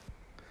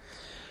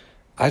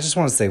I just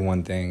want to say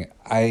one thing.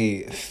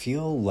 I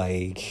feel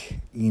like,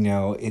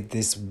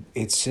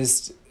 it's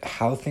just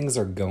how things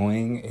are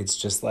going. It's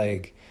just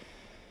like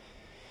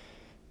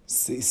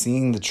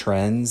seeing the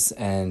trends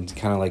and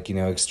kind of like,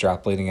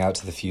 extrapolating out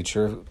to the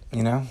future,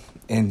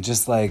 and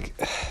just like,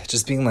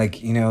 just being like,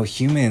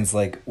 humans,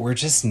 like, we're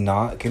just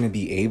not going to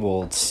be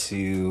able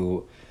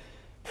to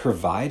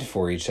provide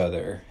for each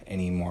other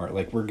anymore.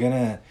 Like,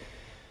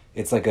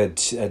 it's like a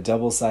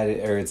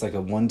double-sided, or it's like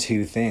a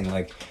 1-2 thing.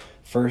 Like,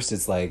 first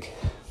it's like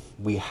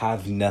we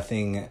have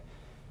nothing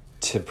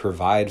to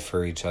provide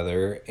for each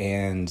other,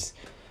 and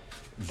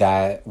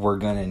that we're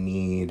gonna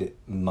need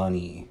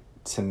money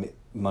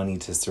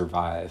to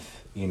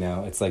survive.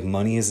 It's like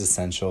money is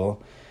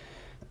essential.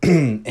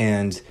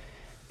 And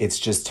it's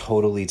just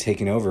totally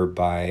taken over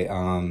by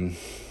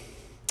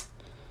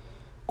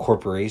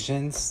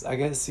corporations, I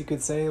guess you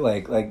could say.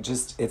 Like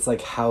just, it's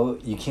like how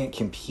you can't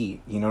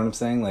compete, you know what I'm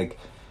saying? Like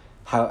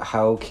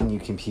how can you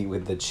compete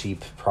with the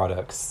cheap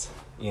products,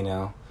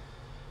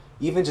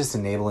 even just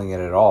enabling it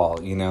at all,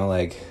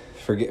 like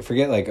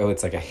forget like, oh,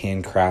 it's like a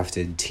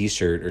handcrafted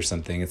t-shirt or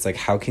something. It's like,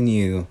 how can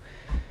you,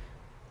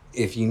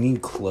 if you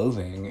need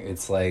clothing,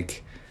 it's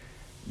like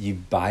you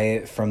buy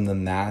it from the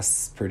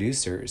mass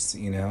producers,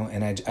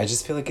 and I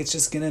just feel like it's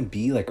just gonna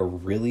be like a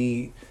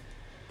really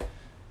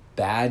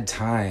bad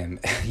time,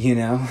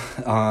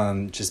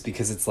 just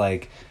because it's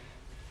like,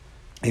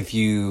 if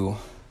you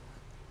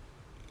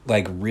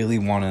like really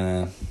want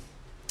to,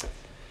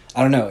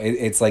 I don't know,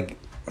 it's like,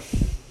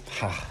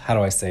 how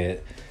do I say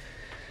it?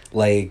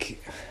 Like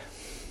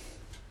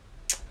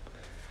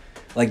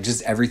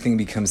just everything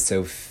becomes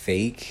so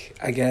fake,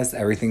 I guess.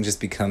 Everything just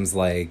becomes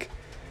like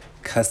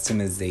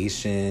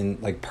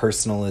customization, like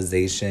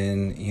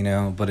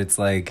personalization, but it's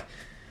like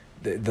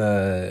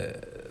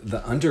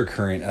the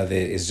undercurrent of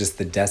it is just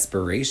the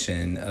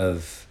desperation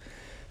of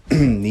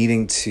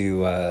needing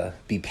to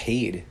be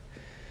paid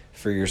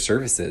for your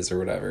services or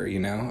whatever,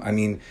 I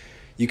mean,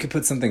 you could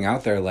put something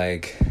out there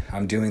like,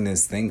 I'm doing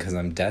this thing because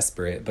I'm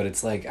desperate, but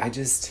it's like, I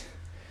just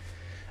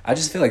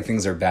feel like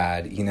things are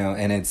bad,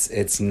 and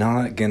it's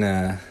not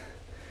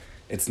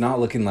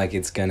looking like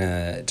it's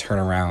gonna turn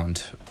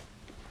around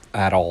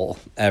at all,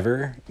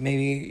 ever,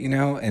 maybe,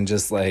 and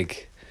just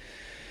like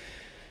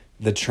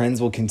the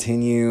trends will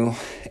continue,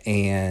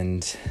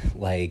 and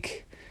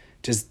like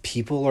just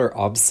people are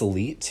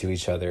obsolete to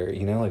each other,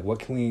 like what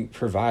can we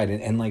provide?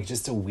 And like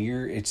just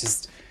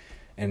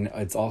and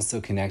it's also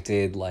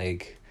connected,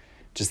 like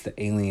just the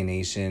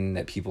alienation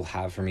that people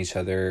have from each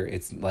other.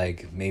 It's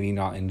like maybe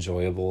not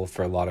enjoyable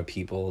for a lot of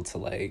people to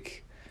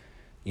like,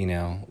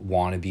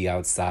 want to be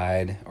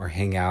outside or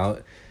hang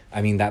out.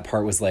 I mean, that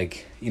part was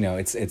like,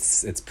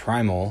 it's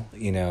primal,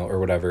 or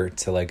whatever,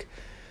 to like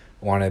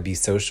want to be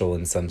social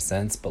in some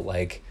sense. But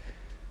like,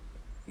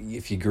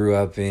 if you grew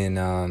up in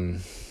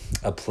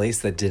a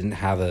place that didn't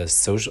have a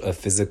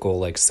physical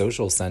like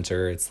social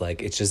center, it's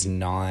like, it's just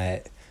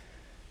not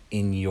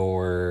in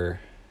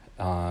your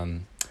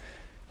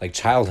like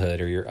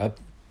childhood or your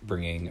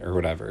upbringing or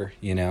whatever,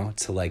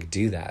 to like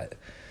do that.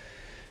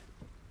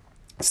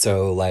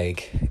 So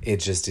like it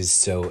just is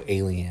so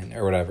alien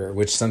or whatever,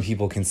 which some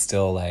people can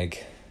still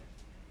like,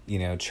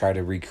 try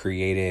to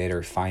recreate it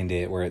or find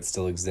it where it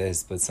still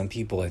exists, but some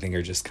people I think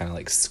are just kind of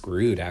like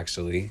screwed,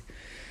 actually.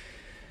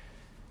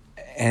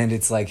 And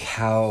it's like,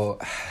 how,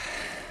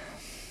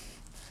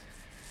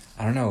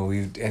 I don't know,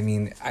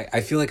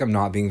 I feel like I'm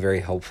not being very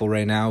helpful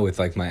right now with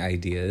like my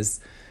ideas.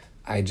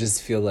 I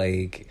just feel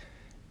like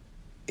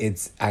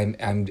it's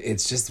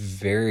just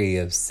very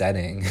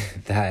upsetting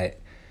that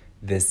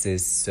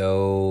this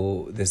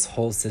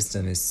whole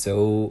system is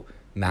so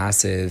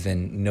massive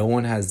and no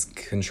one has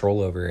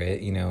control over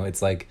it.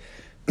 It's like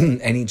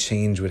any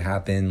change would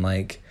happen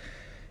like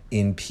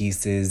in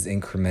pieces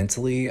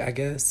incrementally, I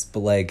guess. But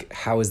like,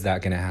 how is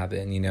that going to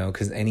happen?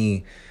 Because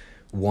any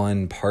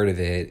one part of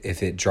it,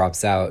 if it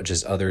drops out,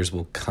 just others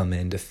will come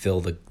in to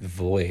fill the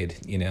void,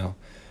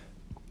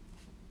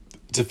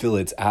 to fill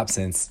its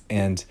absence.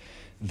 And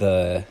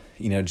the,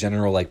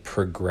 general like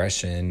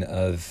progression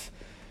of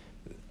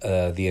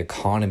the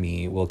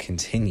economy will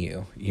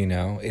continue,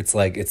 it's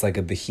like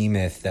a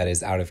behemoth that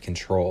is out of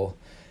control.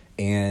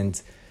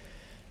 And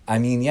I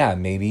mean, yeah,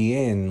 maybe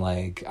in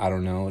like, I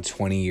don't know,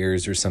 20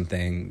 years or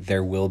something,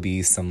 there will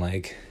be some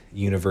like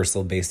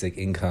universal basic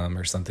income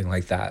or something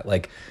like that.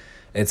 Like,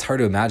 it's hard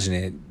to imagine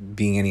it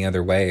being any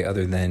other way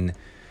other than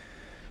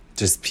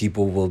just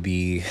people will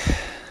be,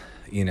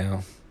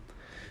 I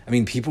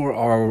mean, people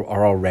are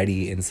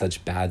already in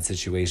such bad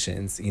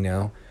situations,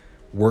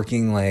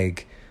 working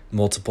like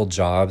multiple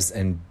jobs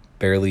and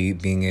barely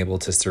being able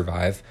to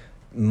survive,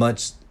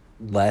 much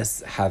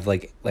less have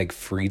like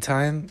free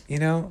time,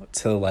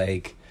 to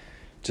like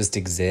just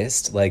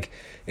exist. Like,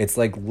 it's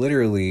like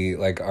literally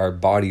like our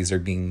bodies are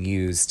being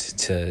used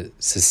to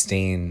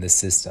sustain the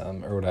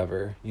system or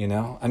whatever,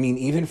 I mean,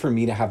 even for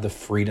me to have the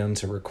freedom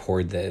to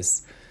record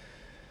this,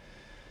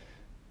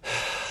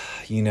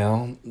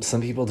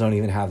 some people don't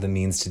even have the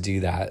means to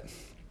do that.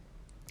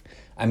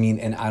 I mean,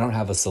 and I don't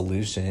have a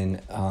solution.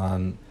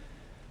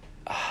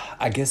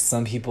 I guess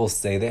some people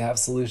say they have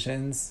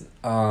solutions.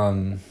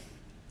 But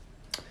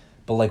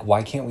like,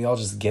 why can't we all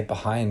just get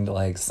behind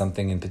like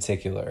something in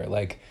particular?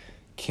 Like,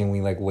 can we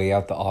like weigh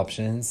out the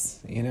options,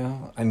 you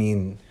know? I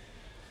mean,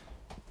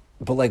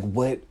 but like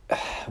what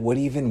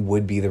even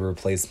would be the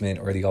replacement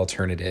or the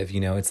alternative, you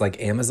know? It's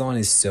like Amazon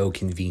is so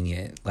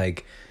convenient.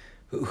 Like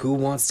who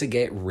wants to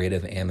get rid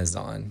of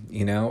Amazon,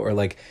 you know? Or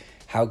like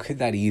how could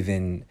that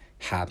even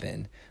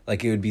happen?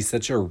 Like it would be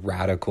such a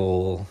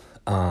radical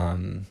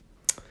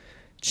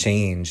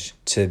change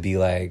to be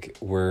like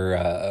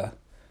we're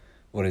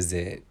what is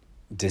it?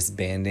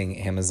 Disbanding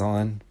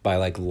Amazon by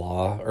like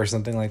law or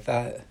something like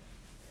that.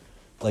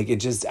 Like I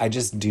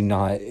just do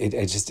not,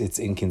 it's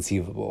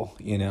inconceivable,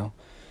 you know?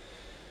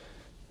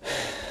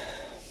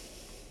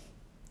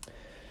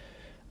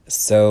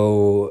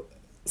 So,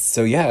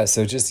 yeah,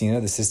 so just, you know,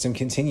 the system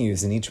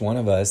continues and each one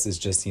of us is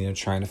just, you know,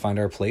 trying to find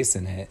our place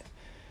in it.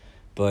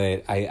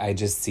 But I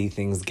just see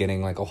things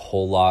getting like a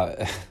whole lot,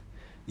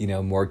 you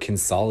know, more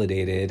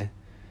consolidated,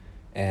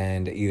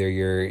 and either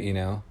you're, you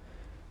know,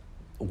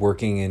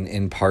 working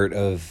in part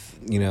of,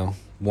 you know,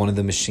 one of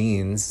the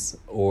machines,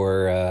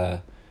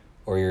 or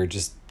you're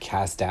just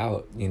cast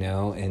out, you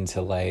know,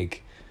 into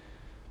like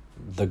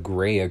the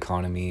gray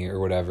economy or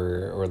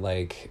whatever, or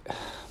like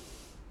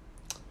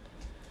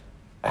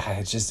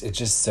it's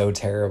just so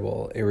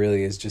terrible. It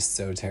really is just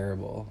so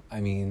terrible. I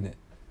mean,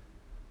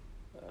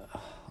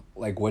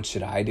 like what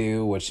should I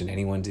do? What should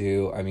anyone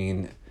do? I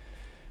mean,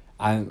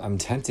 I'm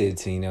tempted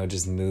to, you know,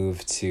 just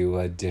move to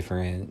a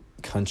different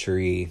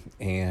country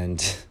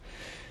and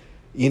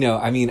you know,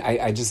 I mean,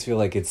 I just feel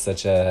like it's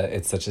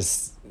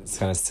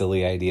kind of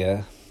silly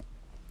idea.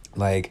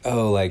 Like,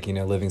 oh, like, you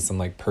know, living some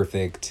like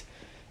perfect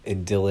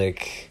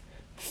idyllic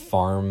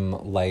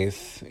farm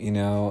life, you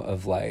know,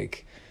 of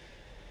like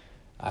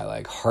I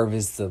like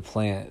harvest the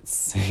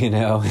plants, you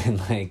know, and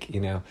like,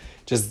 you know,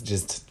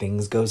 just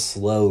things go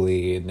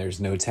slowly and there's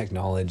no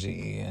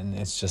technology and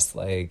it's just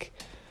like,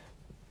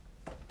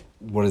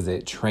 what is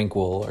it,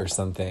 tranquil or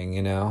something,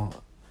 you know?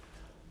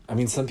 I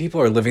mean, some people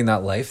are living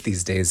that life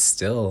these days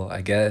still,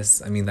 I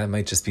guess. I mean, that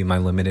might just be my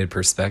limited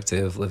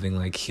perspective living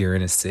like here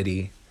in a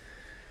city.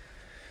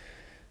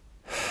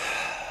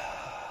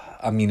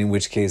 I mean, in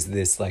which case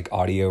this like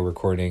audio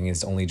recording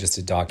is only just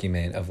a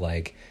document of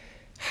like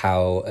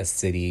how a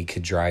city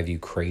could drive you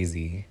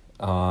crazy,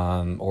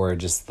 or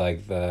just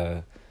like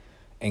the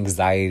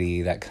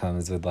anxiety that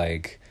comes with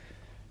like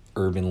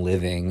urban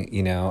living,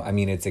 you know? I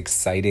mean, it's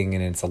exciting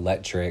and it's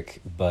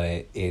electric,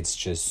 but it's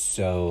just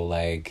so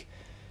like,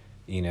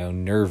 you know,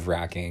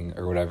 nerve-wracking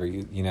or whatever,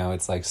 you know,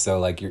 it's like, so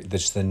like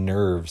the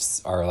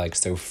nerves are like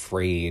so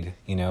frayed,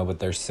 you know, but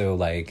they're so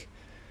like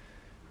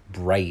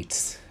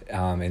bright,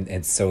 and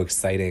it's so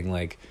exciting.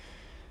 Like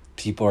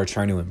people are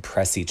trying to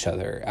impress each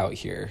other out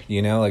here,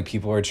 you know, like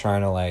people are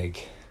trying to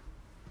like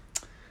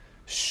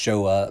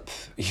show up,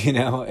 you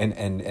know, and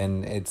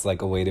it's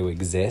like a way to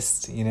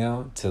exist, you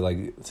know, to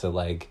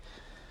like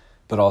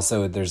but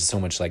also there's so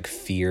much like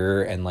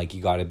fear and like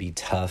you got to be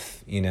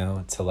tough, you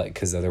know, to like,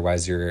 because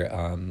otherwise you're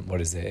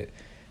what is it,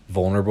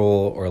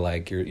 vulnerable, or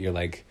like you're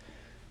like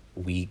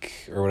weak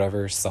or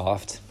whatever,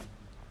 soft.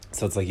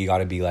 So it's like you got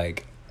to be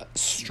like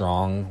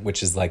strong,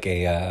 which is like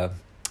a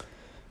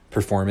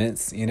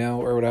performance, you know,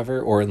 or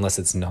whatever, or unless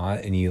it's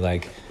not and you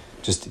like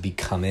just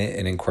become it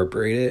and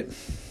incorporate it.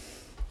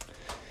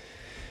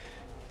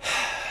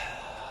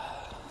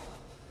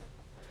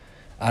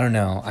 I don't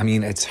know. I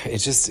mean, it's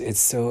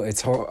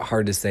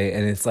hard to say,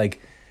 and it's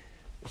like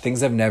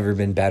things have never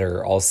been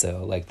better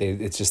also. Like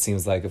it just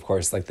seems like, of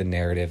course, like the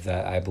narrative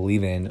that I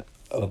believe in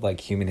of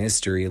like human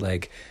history,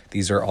 like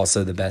these are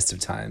also the best of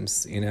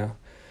times, you know.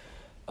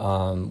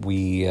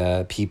 We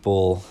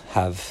people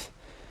have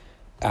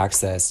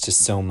access to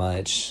so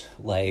much,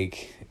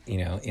 like, you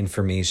know,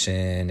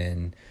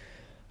 information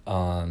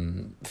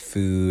and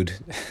food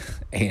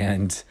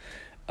and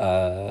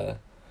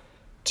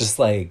just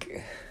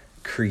like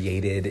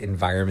created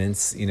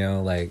environments, you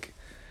know, like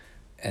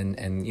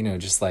and you know,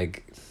 just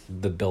like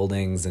the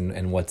buildings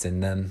and what's in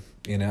them,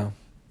 you know,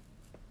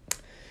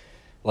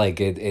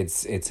 like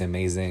it's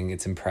amazing,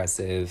 it's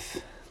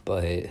impressive,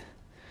 but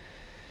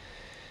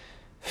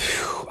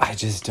I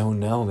just don't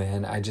know,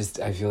 man. I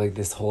feel like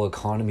this whole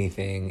economy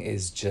thing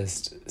is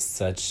just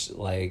such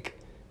like,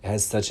 it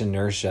has such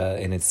inertia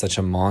and it's such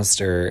a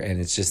monster,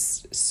 and it's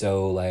just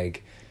so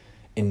like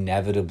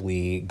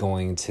inevitably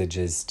going to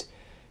just,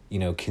 you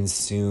know,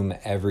 consume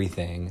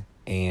everything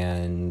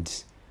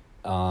and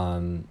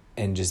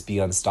just be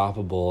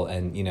unstoppable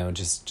and, you know,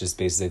 just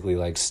basically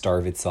like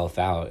starve itself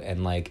out.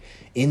 And like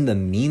in the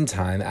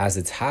meantime, as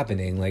it's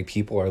happening, like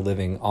people are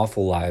living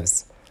awful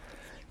lives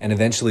and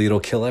eventually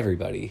it'll kill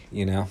everybody,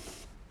 you know?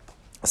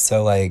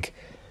 So like,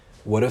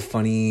 what a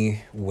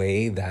funny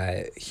way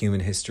that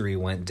human history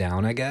went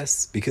down, I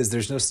guess, because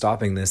there's no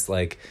stopping this.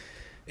 Like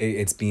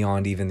it's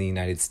beyond even the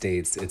United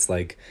States. It's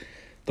like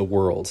the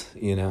world,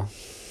 you know?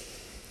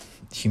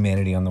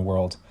 Humanity on the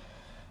world.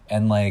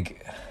 And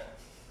like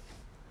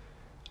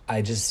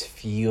I just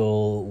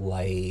feel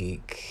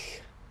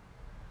like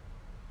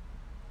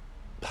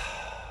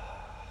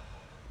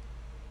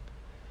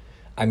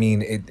I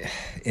mean,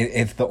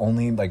 if the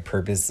only like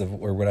purpose of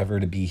or whatever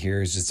to be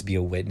here is just to be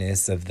a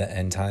witness of the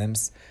end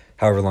times,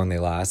 however long they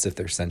last, if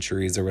they're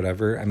centuries or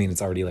whatever. I mean,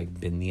 it's already like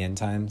been the end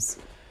times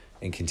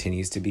and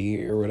continues to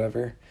be or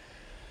whatever.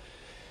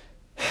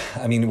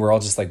 I mean, we're all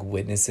just like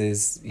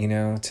witnesses,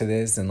 to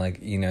this, and like,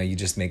 you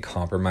just make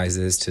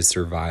compromises to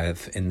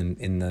survive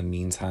in the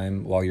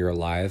meantime while you're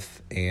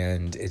alive,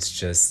 and it's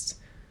just,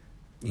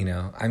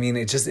 I mean,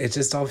 it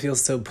just all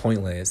feels so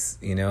pointless,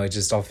 it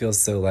just all feels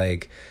so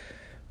like,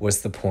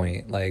 what's the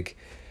point? Like,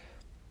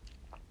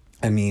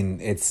 I mean,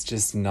 it's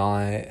just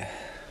not.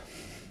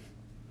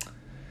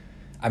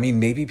 I mean,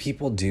 maybe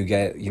people do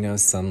get,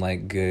 some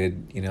like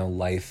good,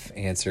 life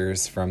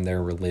answers from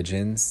their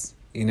religions,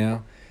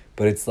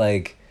 but it's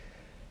like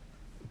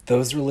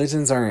those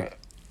religions aren't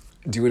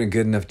doing a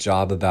good enough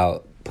job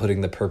about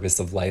putting the purpose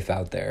of life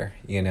out there,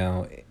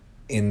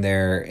 in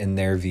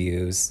their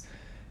views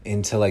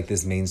into like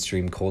this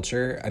mainstream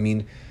culture. I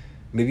mean,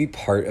 maybe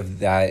part of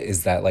that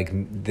is that like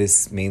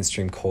this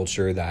mainstream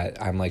culture that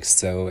I'm like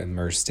so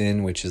immersed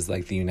in, which is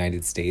like the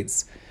United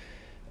States,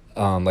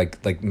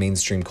 like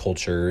mainstream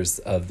cultures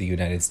of the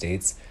United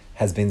States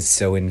has been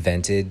so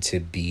invented to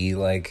be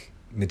like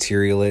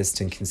materialist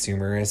and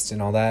consumerist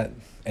and all that,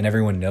 and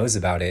everyone knows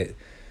about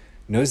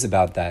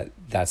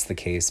that's the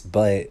case.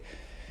 But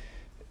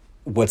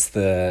what's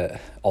the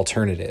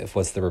alternative?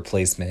 What's the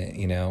replacement?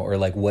 Or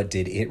like, what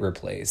did it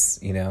replace?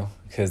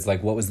 Because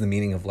like, what was the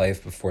meaning of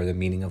life before the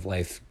meaning of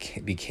life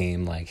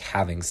became like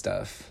having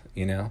stuff?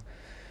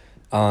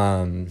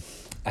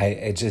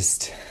 I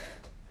just.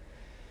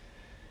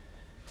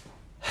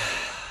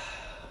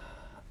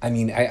 I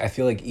mean, I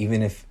feel like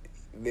even if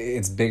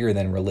it's bigger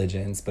than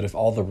religions, but if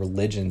all the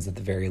religions at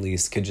the very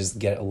least could just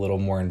get a little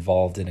more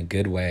involved in a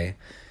good way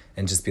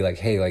and just be like,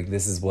 hey, like,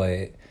 this is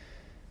what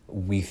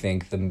we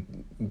think the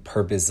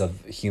purpose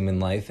of human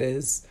life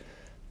is,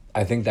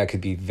 I think that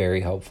could be very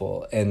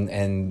helpful. And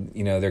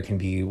there can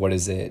be, what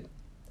is it,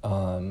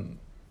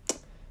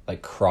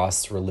 like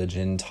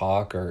cross-religion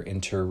talk or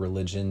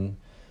inter-religion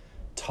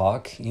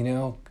talk,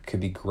 could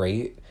be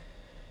great.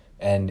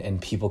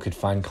 And people could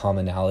find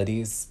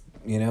commonalities,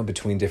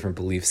 between different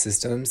belief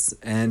systems.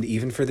 And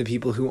even for the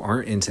people who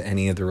aren't into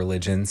any of the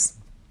religions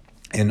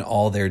in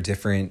all their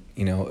different,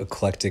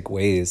 eclectic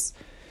ways,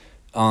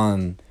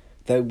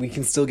 that we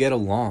can still get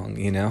along,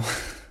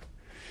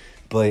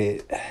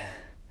 But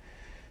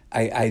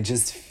I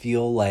just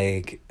feel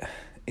like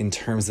in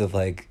terms of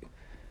like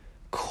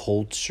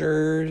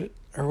culture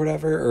or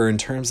whatever, or in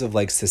terms of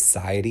like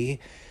society,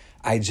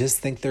 I just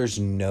think there's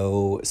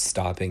no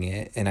stopping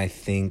it. And I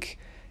think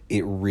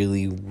it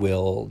really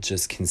will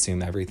just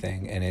consume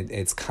everything. And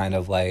it's kind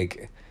of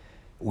like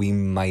we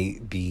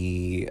might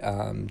be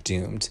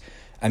doomed.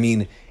 I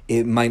mean,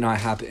 it might not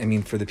happen. I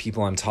mean, for the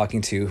people I'm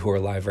talking to who are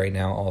alive right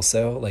now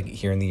also, like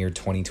here in the year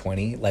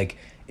 2020, like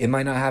it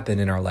might not happen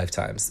in our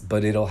lifetimes,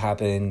 but it'll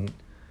happen,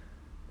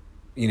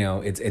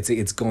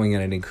 it's going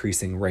at an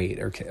increasing rate.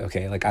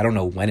 Okay. Like, I don't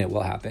know when it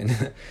will happen.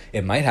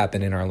 It might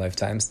happen in our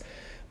lifetimes,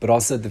 but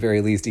also at the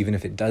very least, even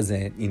if it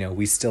doesn't,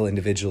 we still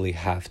individually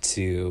have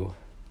to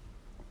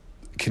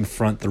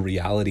confront the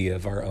reality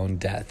of our own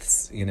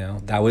deaths.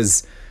 That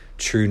was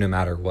true no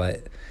matter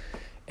what.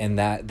 And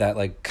that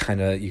like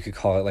kind of, you could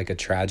call it like a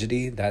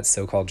tragedy, that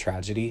so-called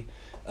tragedy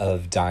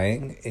of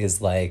dying is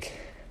like,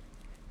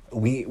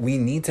 we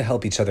need to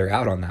help each other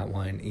out on that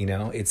one.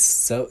 It's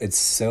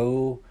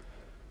so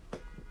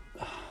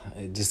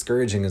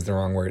discouraging is the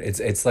wrong word.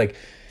 It's like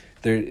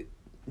there,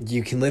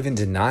 you can live in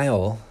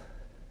denial,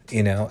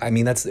 I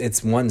mean,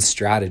 it's one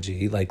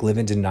strategy, like live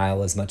in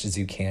denial as much as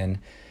you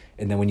can.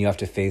 And then when you have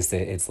to face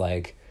it, it's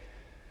like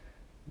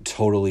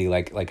totally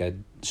like a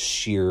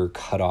sheer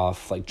cut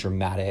off, like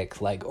dramatic,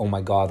 like, oh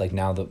my God, like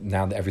now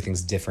that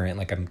everything's different,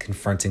 like I'm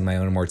confronting my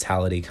own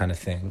mortality kind of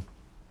thing.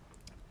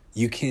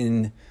 You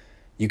can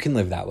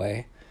live that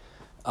way.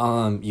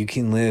 You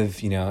can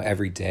live,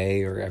 every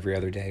day or every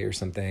other day or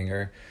something,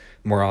 or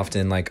more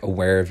often like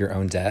aware of your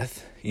own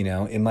death,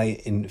 it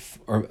might,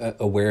 or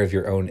aware of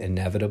your own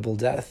inevitable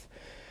death.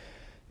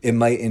 It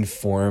might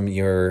inform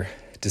your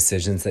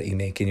decisions that you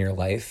make in your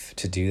life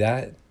to do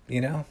that,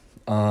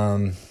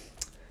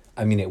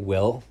 I mean, it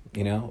will,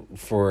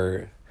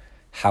 for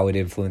how it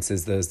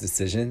influences those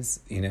decisions,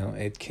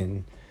 it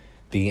can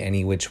be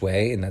any which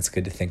way, and that's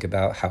good to think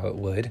about how it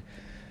would,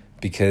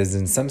 because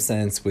in some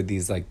sense with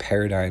these like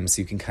paradigms,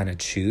 you can kind of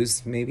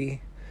choose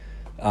maybe.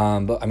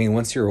 But I mean,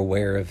 once you're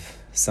aware of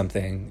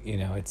something,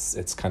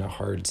 it's kind of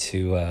hard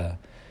to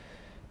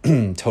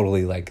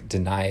totally like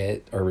deny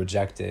it or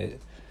reject it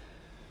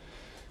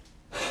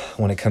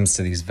when it comes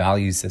to these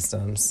value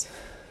systems.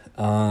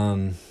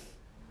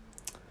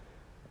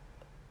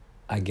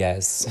 I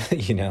guess,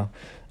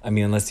 I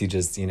mean, unless you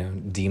just,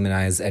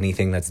 demonize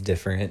anything that's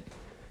different.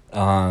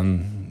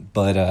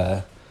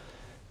 But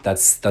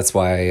that's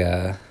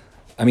why,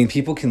 I mean,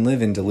 people can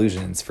live in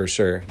delusions for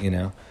sure,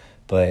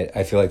 but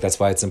I feel like that's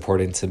why it's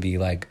important to be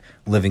like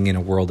living in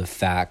a world of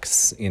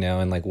facts,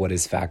 and like what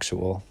is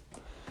factual,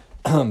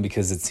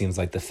 because it seems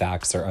like the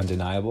facts are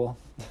undeniable,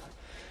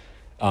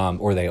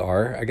 or they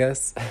are, I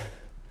guess.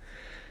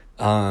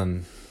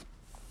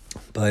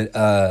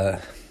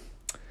 But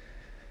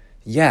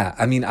yeah,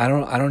 I mean, I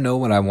don't know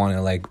what I want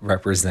to like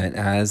represent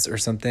as or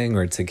something,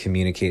 or to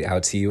communicate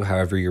out to you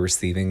however you're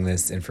receiving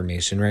this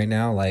information right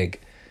now.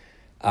 Like,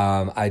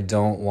 I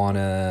don't want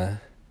to,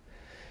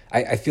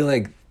 I feel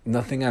like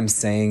nothing I'm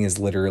saying is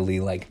literally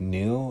like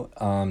new.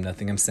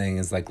 Nothing I'm saying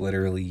is like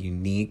literally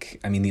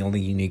unique. I mean, the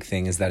only unique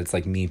thing is that it's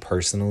like me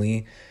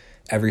personally.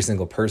 Every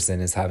single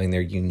person is having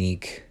their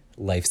unique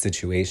life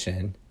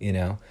situation, you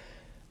know?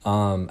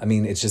 I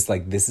mean, it's just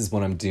like, this is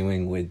what I'm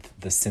doing with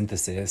the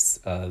synthesis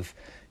of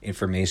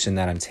information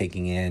that I'm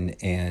taking in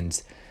and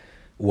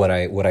what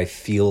I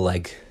feel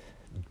like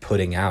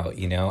putting out,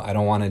 you know? I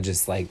don't want to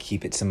just like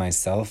keep it to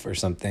myself or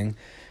something.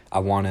 I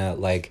want to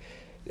like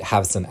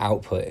have some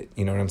output,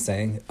 you know what I'm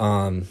saying?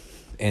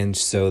 And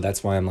so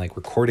that's why I'm like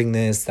recording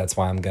this. That's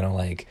why I'm going to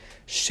like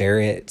share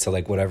it to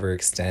like whatever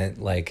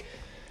extent, like,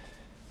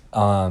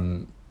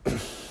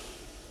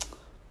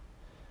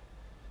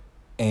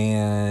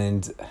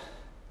 and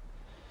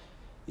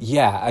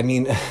yeah, I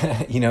mean,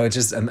 you know, it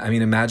just, I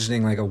mean,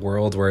 imagining like a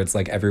world where it's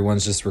like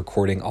everyone's just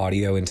recording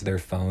audio into their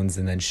phones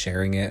and then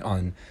sharing it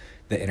on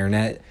the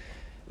internet,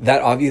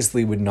 that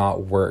obviously would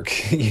not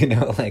work, you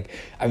know, like,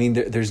 I mean,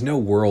 there's no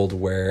world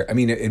where, I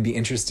mean, it'd be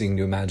interesting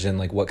to imagine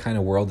like what kind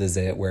of world is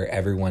it where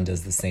everyone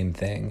does the same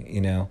thing,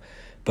 you know,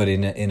 but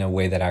in a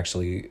way that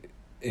actually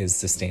is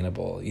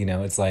sustainable, you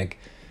know, it's like,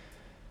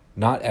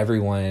 not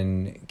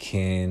everyone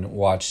can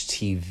watch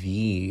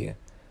TV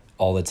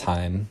all the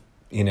time.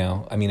 You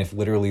know, I mean, if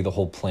literally the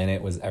whole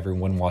planet was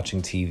everyone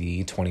watching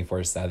TV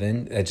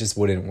 24/7, it just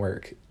wouldn't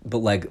work. But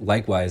like,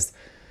 likewise,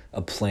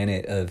 a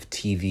planet of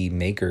TV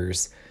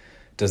makers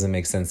doesn't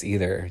make sense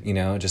either. You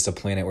know, just a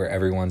planet where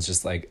everyone's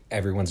just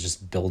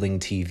building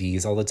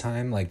TVs all the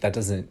time. Like, that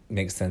doesn't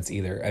make sense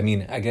either. I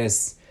mean, I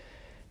guess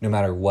no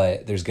matter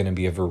what, there's going to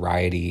be a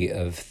variety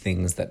of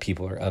things that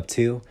people are up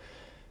to.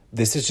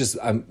 This is just,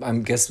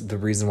 I'm guess the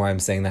reason why I'm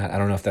saying that, I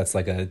don't know if that's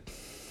like a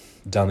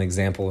dumb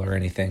example or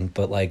anything,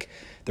 but like,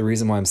 the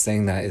reason why I'm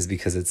saying that is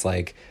because it's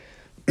like,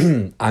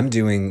 I'm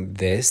doing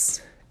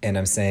this and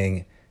I'm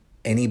saying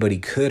anybody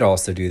could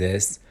also do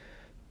this,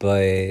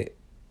 but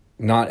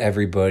not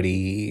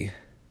everybody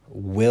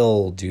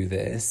will do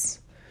this.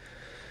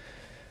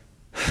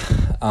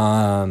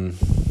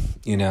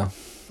 You know,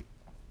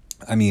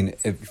 I mean,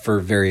 for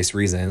various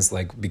reasons,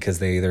 like because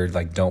they either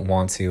like don't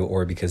want to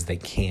or because they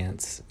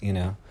can't, you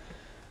know,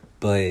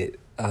 but,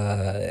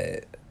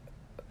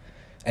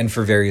 and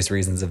for various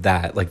reasons of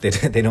that, like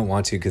they don't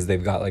want to because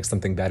they've got like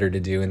something better to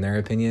do in their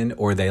opinion,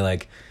 or they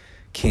like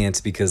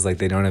can't because like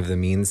they don't have the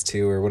means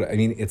to, or what. I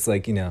mean, it's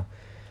like, you know,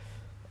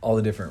 all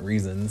the different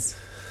reasons.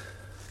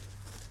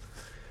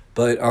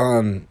 But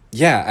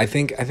yeah, I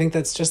think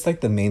that's just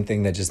like the main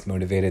thing that just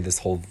motivated this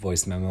whole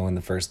voice memo in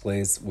the first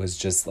place, was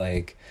just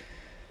like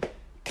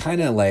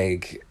kind of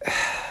like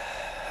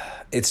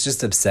it's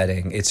just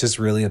upsetting. It's just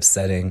really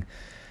upsetting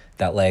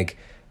that like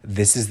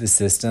this is the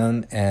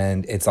system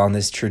and it's on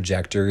this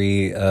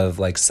trajectory of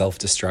like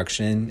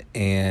self-destruction,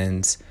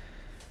 and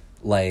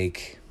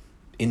like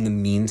in the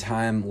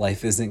meantime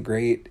life isn't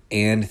great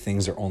and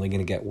things are only going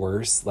to get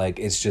worse. Like,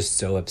 it's just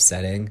so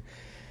upsetting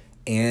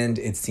and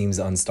it seems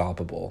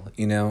unstoppable,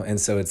 you know?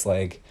 And so it's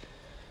like,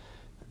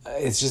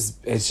 it's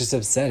just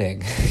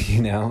upsetting,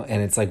 you know?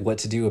 And it's like, what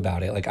to do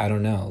about it? Like, I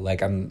don't know.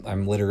 Like,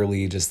 I'm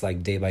literally just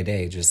like day by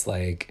day, just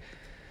like,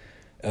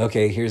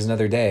 okay, here's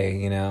another day,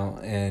 you know?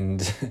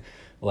 And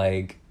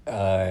like,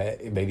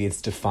 maybe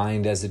it's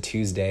defined as a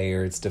Tuesday,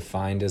 or it's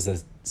defined as a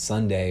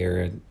Sunday,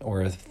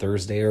 or a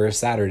Thursday or a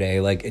Saturday.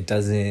 Like, it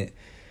doesn't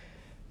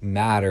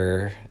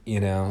matter, you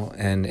know?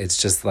 And it's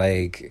just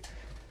like,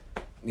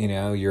 you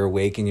know, you're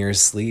awake and you're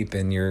asleep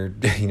and you're,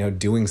 you know,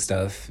 doing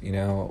stuff, you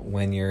know,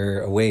 when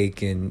you're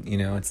awake, and, you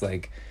know, it's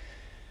like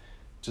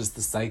just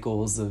the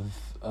cycles of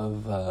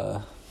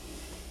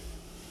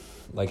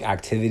like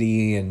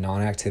activity and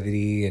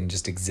non-activity and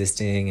just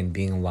existing and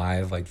being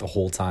alive like the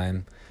whole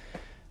time.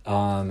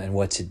 And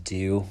what to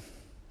do,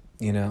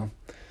 you know?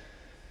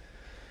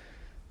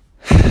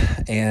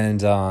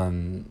 And,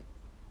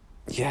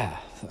 yeah,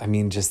 I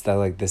mean, just that,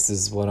 like, this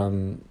is what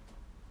I'm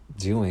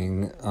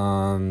doing.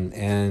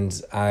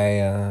 And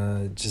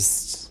I,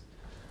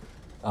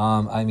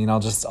 I mean, I'll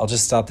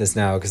just stop this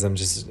now, cause I'll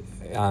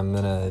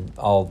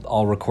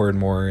record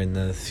more in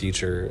the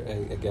future,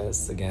 I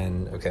guess,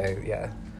 again. Okay. Yeah.